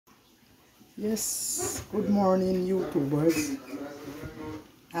Yes, good morning YouTubers.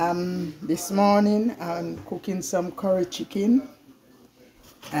 This morning I'm cooking some curry chicken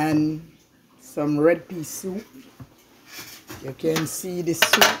and some red pea soup. You can see the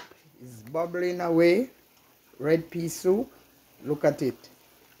soup is bubbling away. Red pea soup, look at it.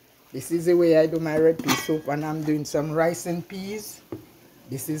 This is the way I do my red pea soup, and I'm doing some rice and peas.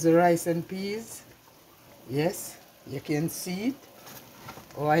 This is the rice and peas. Yes, you can see it.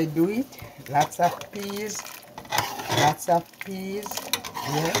 Oh, I do it. Lots of peas. Yeah,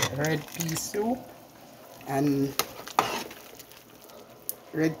 red pea soup and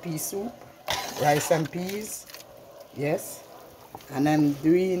rice and peas. Yes, and I'm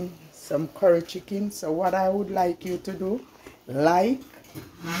doing some curry chicken. So what I would like you to do, like,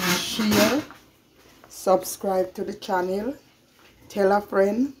 share, subscribe to the channel, tell a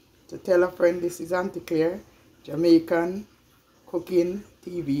friend to tell a friend. This is Aunty Clair, Jamaican cooking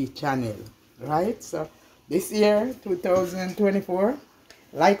TV channel, right? So this year 2024,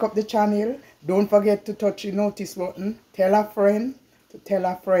 like up the channel. Don't forget to touch the notice button. Tell a friend to tell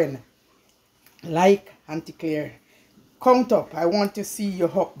a friend. Like Aunty Clair. Count up. I want to see you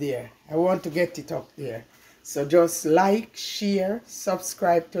up there. I want to get it up there. So just like, share,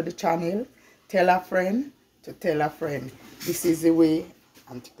 subscribe to the channel, tell a friend to tell a friend. This is the way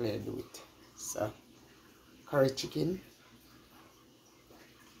Aunty Clair do it. So curry chicken,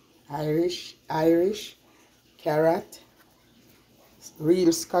 Irish, carrot,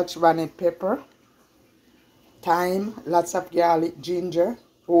 real Scotch bonnet pepper, thyme, lots of garlic, ginger,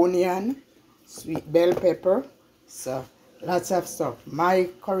 onion, sweet bell pepper. So lots of stuff. My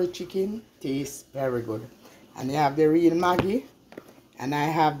curry chicken tastes very good. And you have the real Maggi, and I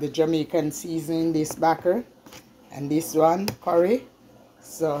have the Jamaican seasoning, this backer, and this one curry.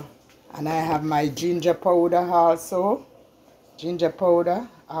 So, and I have my ginger powder also.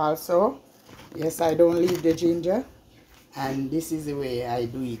 Yes, I don't leave the ginger. And this is the way I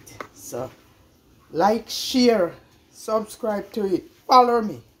do it. So like, share, subscribe to it, follow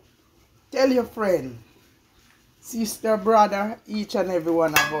me, tell your friend, sister, brother, each and every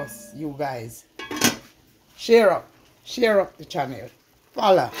one of us, you guys. Share up the channel,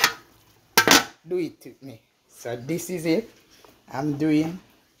 follow, do it with me. So this is it. I'm doing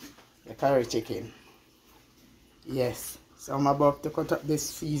the curry chicken. Yes, so I'm about to cut up this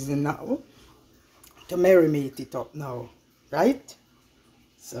season now to marinate it up now, right?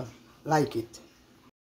 So like it.